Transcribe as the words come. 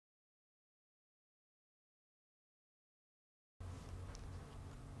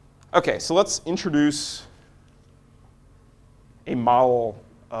OK, so let's introduce a model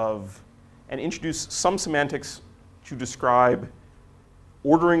of, and introduce some semantics to describe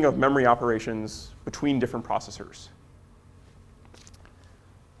ordering of memory operations between different processors.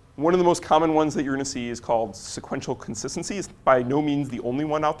 One of the most common ones that you're going to see is called sequential consistency. It's by no means the only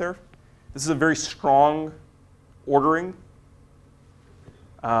one out there. This is a very strong ordering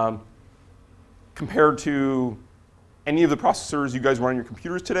compared to any of the processors you guys run on your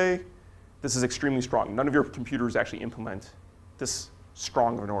computers today. This is extremely strong. None of your computers actually implement this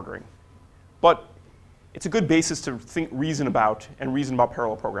strong of an ordering. But it's a good basis to reason about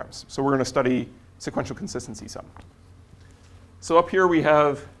parallel programs. So we're going to study sequential consistency some. So up here we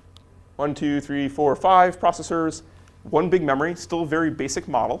have 1, 2, 3, 4, 5 processors, one big memory, still a very basic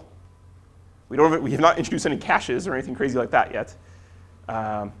model. We have not introduced any caches or anything crazy like that yet,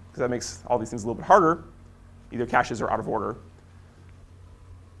 because that makes all these things a little bit harder. Either caches or out of order.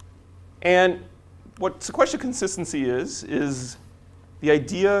 And what sequential consistency is the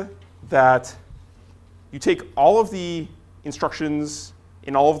idea that you take all of the instructions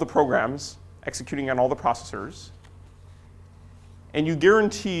in all of the programs executing on all the processors, and you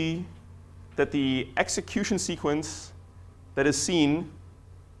guarantee that the execution sequence that is seen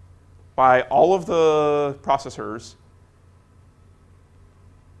by all of the processors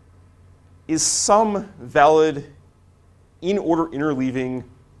is some valid in-order interleaving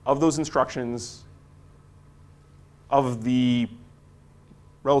of those instructions of the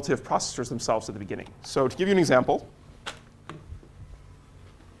relative processors themselves at the beginning. So to give you an example,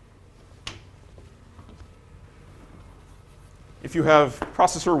 if you have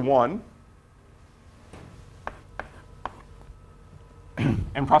processor 1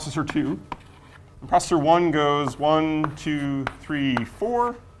 and processor 2, and processor 1 goes 1, 2, 3,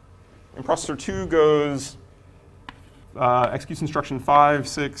 4, and processor 2 goes executes instruction 5,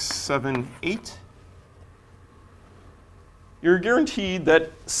 6, 7, 8. You're guaranteed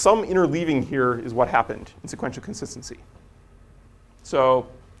that some interleaving here is what happened in sequential consistency. So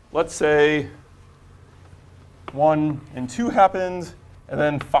let's say 1 and 2 happened, and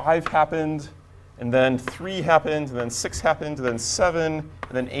then 5 happened, and then 3 happened, and then 6 happened, and then 7, and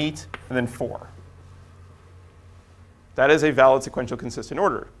then 8, and then 4. That is a valid sequential consistent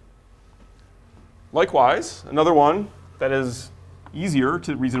order. Likewise, another one that is easier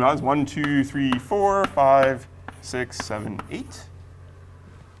to reason about is 1, 2, 3, 4, 5, 6, 7, 8.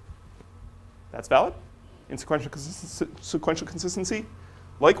 That's valid in sequential consistency.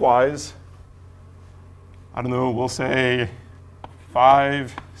 Likewise, I don't know, we'll say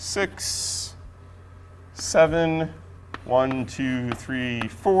 5, 6, 7, 1, 2, 3,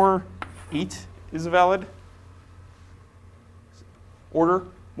 4, 8 is a valid order.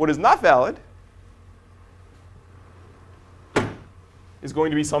 What is not valid is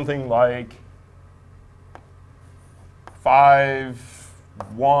going to be something like 5,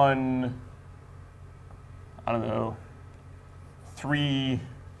 1, I don't know, 3,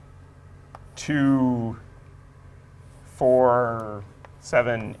 2, 4,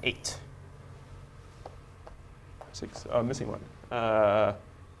 7, 8. 6, missing one.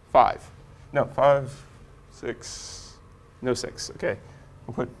 5. No, 5, 6, no 6. OK,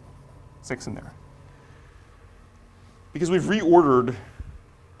 we'll put 6 in there. Because we've reordered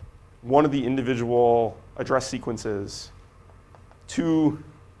one of the individual address sequences, 2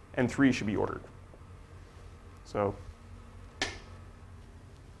 and 3 should be ordered. So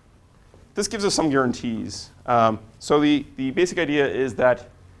this gives us some guarantees. So the basic idea is that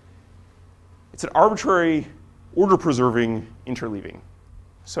it's an arbitrary order-preserving interleaving.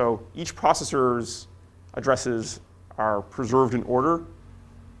 So each processor's addresses are preserved in order,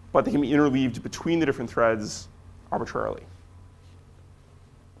 but they can be interleaved between the different threads arbitrarily.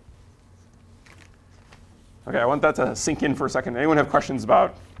 OK, I want that to sink in for a second. Anyone have questions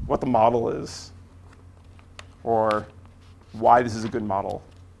about what the model is or why this is a good model?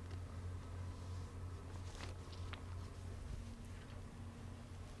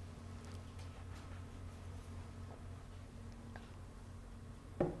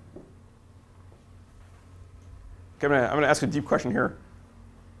 OK, I'm going to ask a deep question here.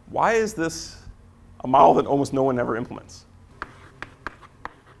 Why is this a model that almost no one ever implements?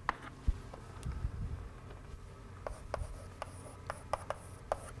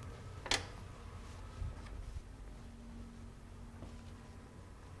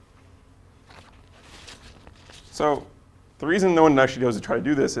 So the reason no one actually knows to try to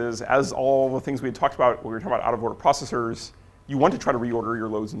do this is, as all the things we had talked about when we were talking about out-of-order processors, you want to try to reorder your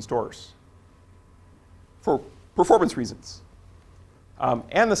loads and stores for performance reasons.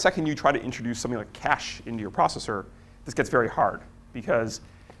 And the second you try to introduce something like cache into your processor, this gets very hard. Because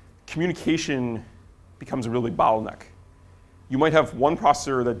communication becomes a really bottleneck. You might have one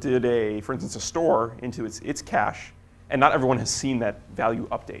processor that did, for instance, a store into its cache, and not everyone has seen that value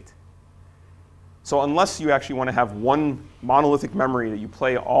update. So unless you actually want to have one monolithic memory that you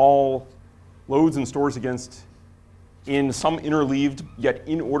play all loads and stores against in some interleaved, yet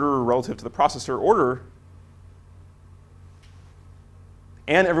in order relative to the processor order,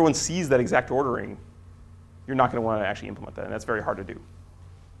 and everyone sees that exact ordering, you're not going to want to actually implement that, and that's very hard to do.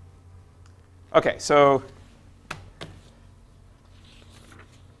 OK, so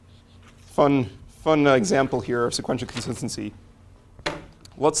fun example here of sequential consistency.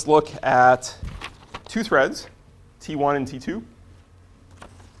 Let's look at two threads, T1 and T2,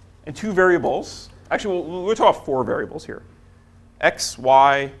 and two variables. Actually, we'll talk about four variables here: x,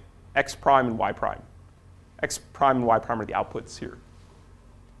 y, x prime, and y prime. X prime and y prime are the outputs here.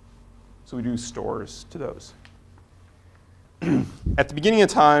 So we do stores to those. At the beginning of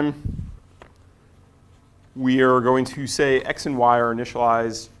time, we are going to say x and y are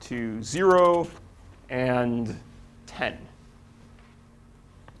initialized to 0 and 10,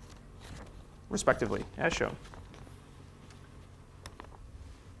 respectively, as shown.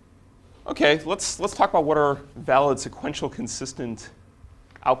 OK, let's talk about what are valid sequential consistent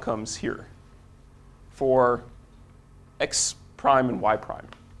outcomes here for x prime and y prime.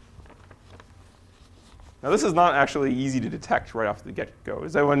 Now, this is not actually easy to detect right off the get-go.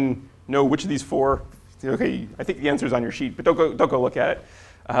 Does anyone know which of these four? OK, I think the answer is on your sheet, but don't go look at it.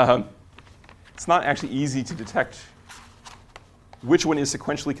 It's not actually easy to detect which one is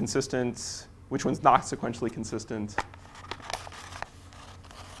sequentially consistent, which one's not sequentially consistent.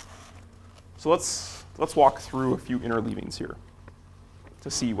 So let's walk through a few interleavings here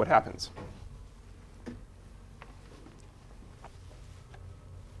to see what happens.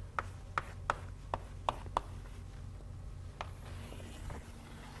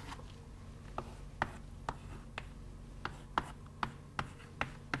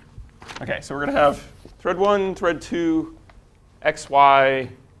 OK, so we're going to have thread 1, thread 2, xy,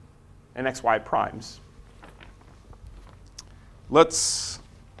 and xy primes. Let's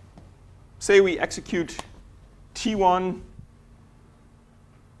say we execute T1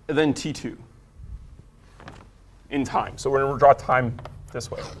 and then T2 in time. So we're going to draw time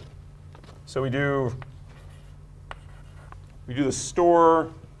this way. So we do the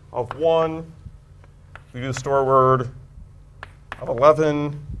store of 1. We do the store word of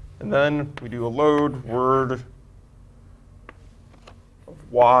 11. And then we do a load word of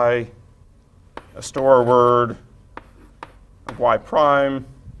y, a store word of y prime,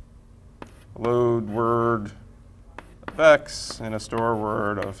 a load word of x, and a store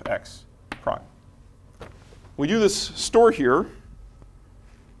word of x prime. We do this store here.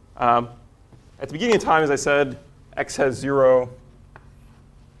 At the beginning of time, as I said, x has 0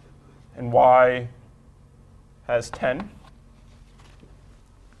 and y has 10.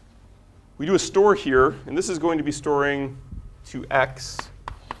 We do a store here, and this is going to be storing to x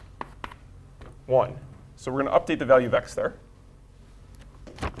 1. So we're going to update the value of x there.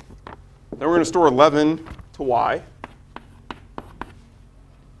 Then we're going to store 11 to y.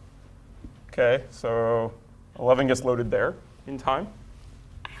 OK, so 11 gets loaded there in time.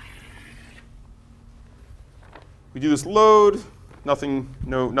 We do this load. Nothing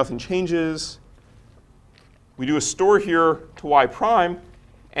changes. We do a store here to y prime.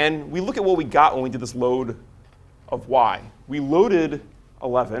 And we look at what we got when we did this load of y. We loaded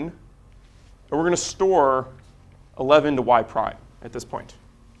 11, and we're going to store 11 to y prime at this point.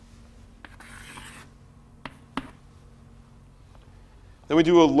 Then we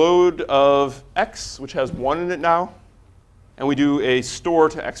do a load of x, which has 1 in it now. And we do a store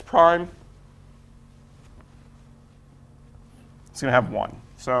to x prime. It's going to have 1.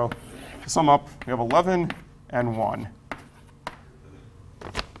 So to sum up, we have 11 and 1.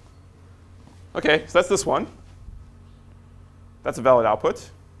 OK, so that's this one. That's a valid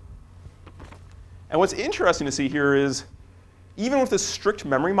output. And what's interesting to see here is, even with this strict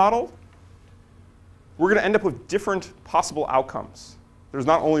memory model, we're going to end up with different possible outcomes. There's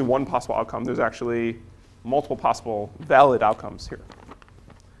not only one possible outcome. There's actually multiple possible valid outcomes here.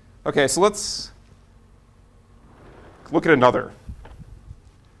 OK, so let's look at another.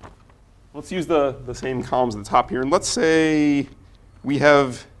 Let's use the same columns at the top here. And let's say we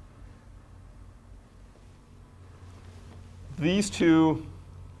have these two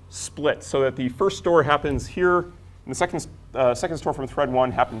split so that the first store happens here, and the second store from thread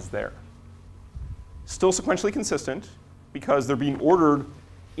 1 happens there. Still sequentially consistent, because they're being ordered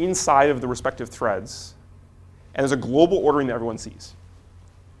inside of the respective threads. And there's a global ordering that everyone sees.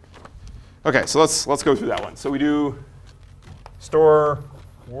 OK, so let's go through that one. So we do store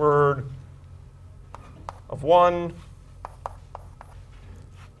word of 1.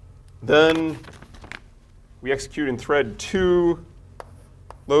 Then we execute in thread 2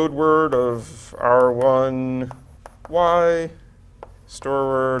 load word of r1y, store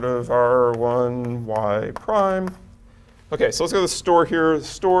word of r1y prime. OK, so let's go to the store here. The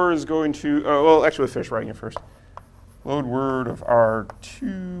store is going to, well, actually, let's finish writing it first. Load word of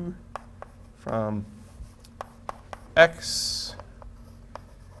r2 from x,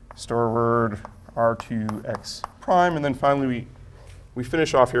 store word r2x prime. And then finally, we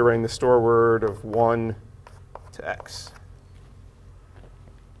finish off here writing the store word of 1 to x.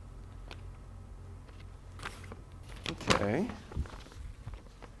 OK.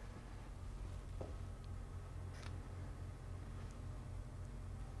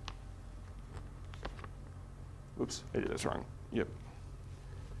 Oops, I did this wrong. Yep.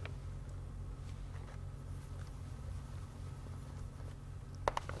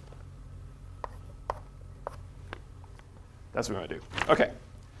 That's what we want to do. OK.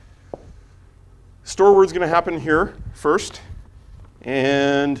 Store word's going to happen here first.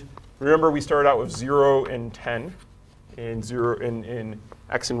 And remember, we started out with 0 and 10 in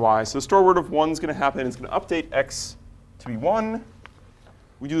x and y. So the store word of 1 is going to happen. It's going to update x to be 1.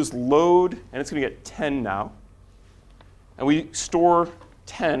 We do this load, and it's going to get 10 now. And we store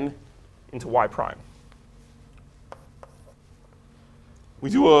 10 into y prime. We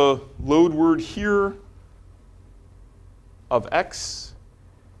do a load word here of x.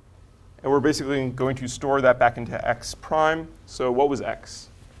 And we're basically going to store that back into x prime. So what was x?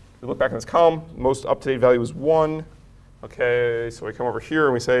 We look back in this column. Most up-to-date value is 1. OK, so we come over here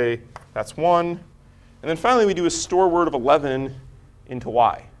and we say that's 1. And then finally, we do a store word of 11 into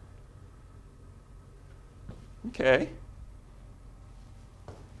y. OK.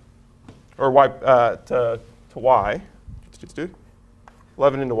 Or y to y.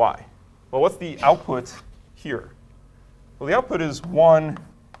 11 into y. Well, what's the output here? Well, the output is 1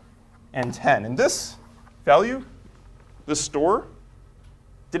 and 10. And this value, this store,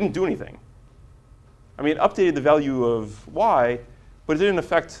 didn't do anything. I mean, it updated the value of y, but it didn't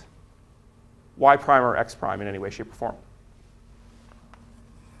affect y prime or x prime in any way, shape, or form.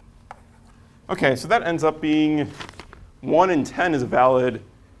 OK, so that ends up being 1 and 10 is a valid,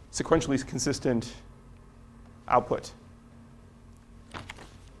 sequentially consistent output.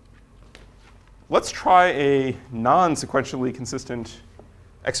 Let's try a non-sequentially consistent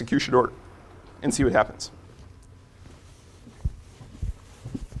execution order and see what happens.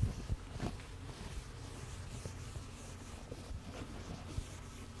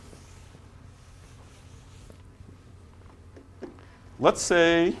 Let's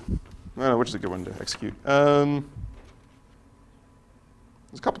say, I don't know, which is a good one to execute. There's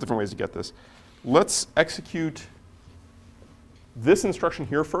a couple different ways to get this. Let's execute this instruction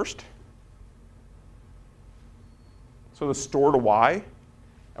here first. So the store to y.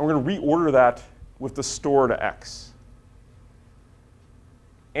 And we're going to reorder that with the store to x.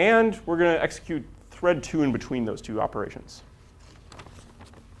 And we're going to execute thread 2 in between those two operations.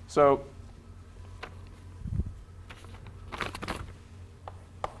 So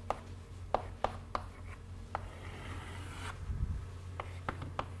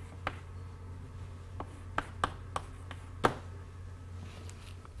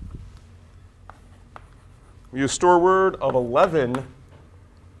we use store word of 11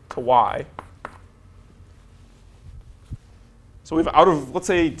 to y. So we have out of, let's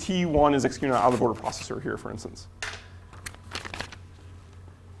say T1 is executing an out-of-order processor here, for instance.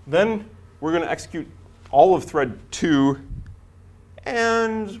 Then we're going to execute all of thread 2,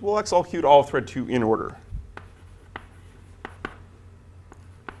 and we'll execute all of thread 2 in order.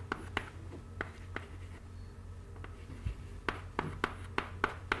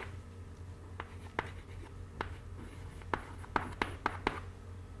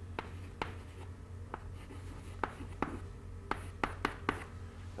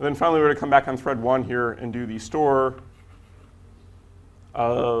 And then finally, we're going to come back on thread 1 here and do the store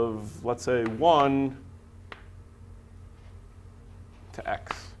of, let's say, 1 to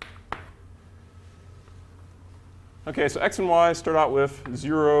x. OK, so x and y start out with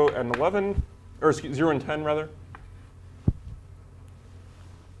 0 and 11, or 0 and 10, rather.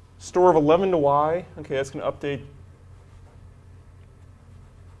 Store of 11 to y. OK, that's going to update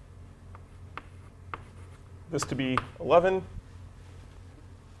this to be 11.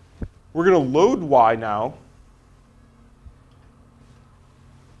 We're going to load y now.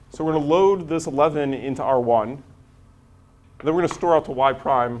 So we're going to load this 11 into R1. And then we're going to store out to y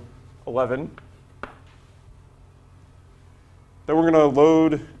prime 11. Then we're going to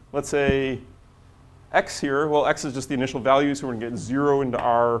load, let's say, x here, well, x is just the initial value, so we're going to get 0 into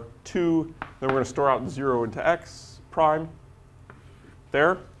R2. Then we're going to store out 0 into x prime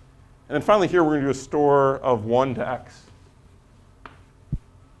there. And then finally here, we're going to do a store of 1 to x.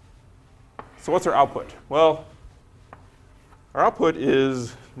 So what's our output? Well, our output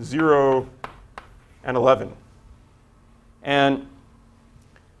is 0 and 11.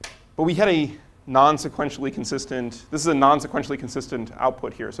 But we had a non-sequentially consistent, this is a non-sequentially consistent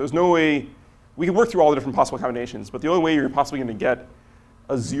output here. So there's no way, we can work through all the different possible combinations, but the only way you're possibly going to get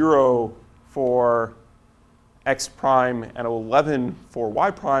a 0 for x prime and 11 for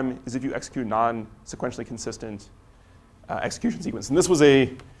y prime is if you execute non-sequentially consistent execution sequence. And this was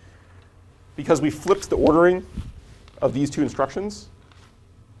because we flipped the ordering of these two instructions,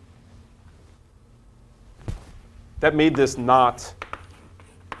 that made this not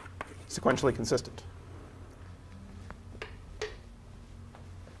sequentially consistent.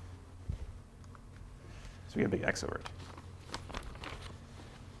 So we get a big X over it.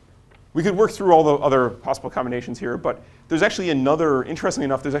 We could work through all the other possible combinations here, but there's actually another, interestingly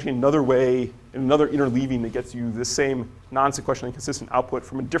enough, there's actually another way, another interleaving that gets you the same non-sequentially consistent output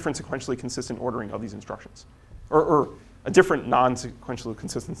from a different sequentially consistent ordering of these instructions, or a different non-sequentially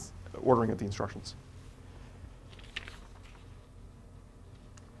consistent ordering of the instructions.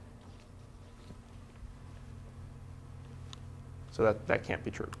 So that can't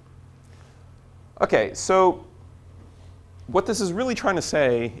be true. OK, so what this is really trying to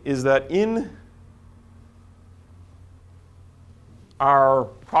say is that in our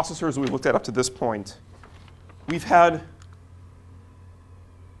processors we've looked at up to this point, we've had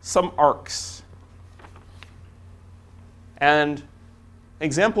some arcs. And an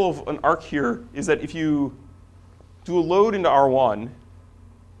example of an arc here is that if you do a load into R1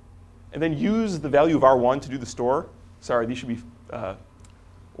 and then use the value of R1 to do the store, sorry, these should be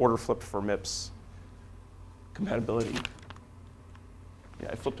order flipped for MIPS compatibility. Yeah,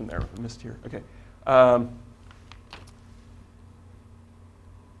 I flipped in there. I missed here. OK.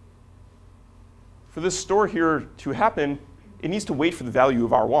 For this store here to happen, it needs to wait for the value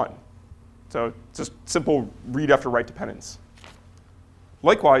of R1. So it's just simple read after write dependence.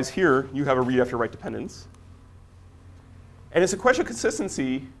 Likewise, here, you have a read after write dependence. And in sequential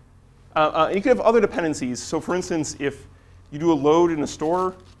consistency, you could have other dependencies. So for instance, if you do a load in a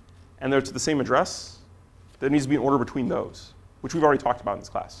store and they're to the same address, there needs to be an order between those, which we've already talked about in this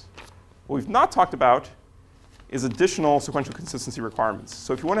class. What we've not talked about is additional sequential consistency requirements.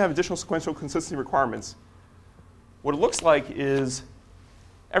 So if you want to have additional sequential consistency requirements, what it looks like is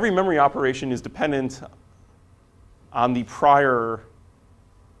every memory operation is dependent on the prior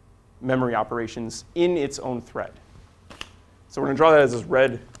memory operations in its own thread. So we're going to draw that as this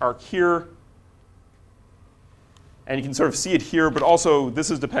red arc here. And you can sort of see it here, but also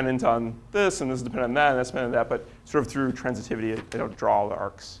this is dependent on this, and this is dependent on that, and that's dependent on that. But sort of through transitivity, they don't draw all the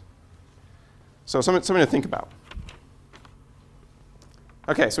arcs. So something to think about.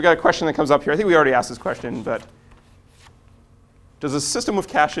 OK, so we got a question that comes up here. I think we already asked this question, but does a system with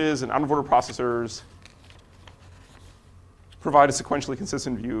caches and out-of-order processors provide a sequentially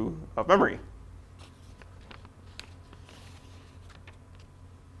consistent view of memory?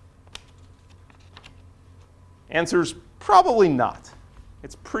 Answer's probably not.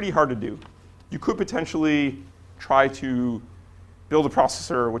 It's pretty hard to do. You could potentially try to build a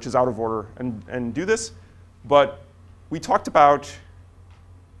processor which is out of order and do this. But we talked about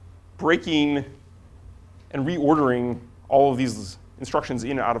breaking and reordering all of these instructions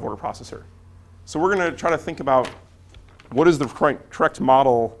in an out of order processor. So we're going to try to think about what is the correct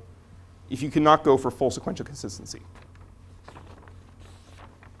model if you cannot go for full sequential consistency.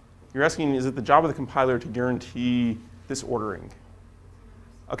 You're asking, is it the job of the compiler to guarantee this ordering?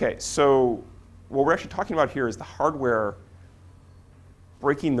 OK, so what we're actually talking about here is the hardware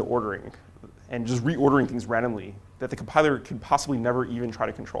breaking the ordering and just reordering things randomly that the compiler could possibly never even try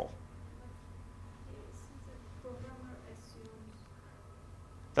to control.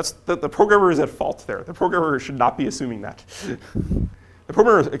 The programmer is at fault there. The programmer should not be assuming that. The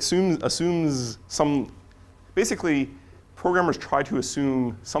programmer assumes some, basically, programmers try to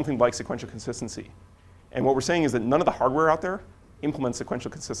assume something like sequential consistency. And what we're saying is that none of the hardware out there implements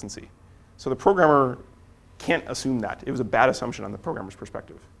sequential consistency. So the programmer can't assume that. It was a bad assumption on the programmer's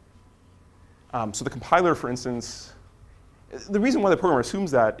perspective. So the compiler, for instance, the reason why the programmer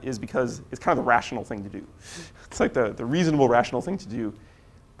assumes that is because it's kind of the rational thing to do. It's like the reasonable, rational thing to do.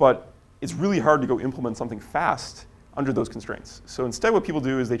 But it's really hard to go implement something fast under those constraints. So instead, what people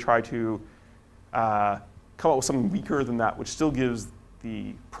do is they try to come up with something weaker than that, which still gives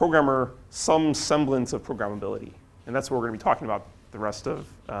the programmer some semblance of programmability. And that's what we're going to be talking about the rest of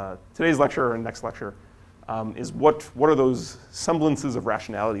today's lecture and next lecture, is what are those semblances of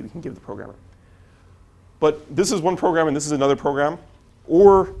rationality we can give the programmer. But this is one program and this is another program,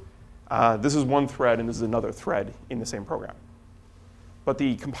 or this is one thread and this is another thread in the same program. But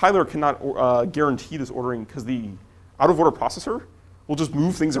the compiler cannot guarantee this ordering because the out-of-order processor will just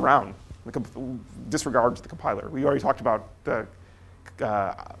move things around, disregards the compiler. We already talked about the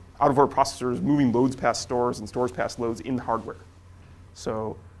out-of-order processors moving loads past stores and stores past loads in the hardware.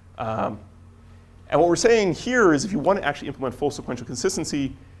 So, and what we're saying here is if you want to actually implement full sequential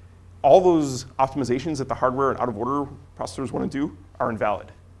consistency, all those optimizations that the hardware and out-of-order processors want to do are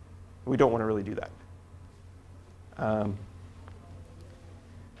invalid. We don't want to really do that.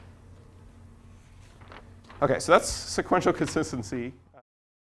 OK, so that's sequential consistency.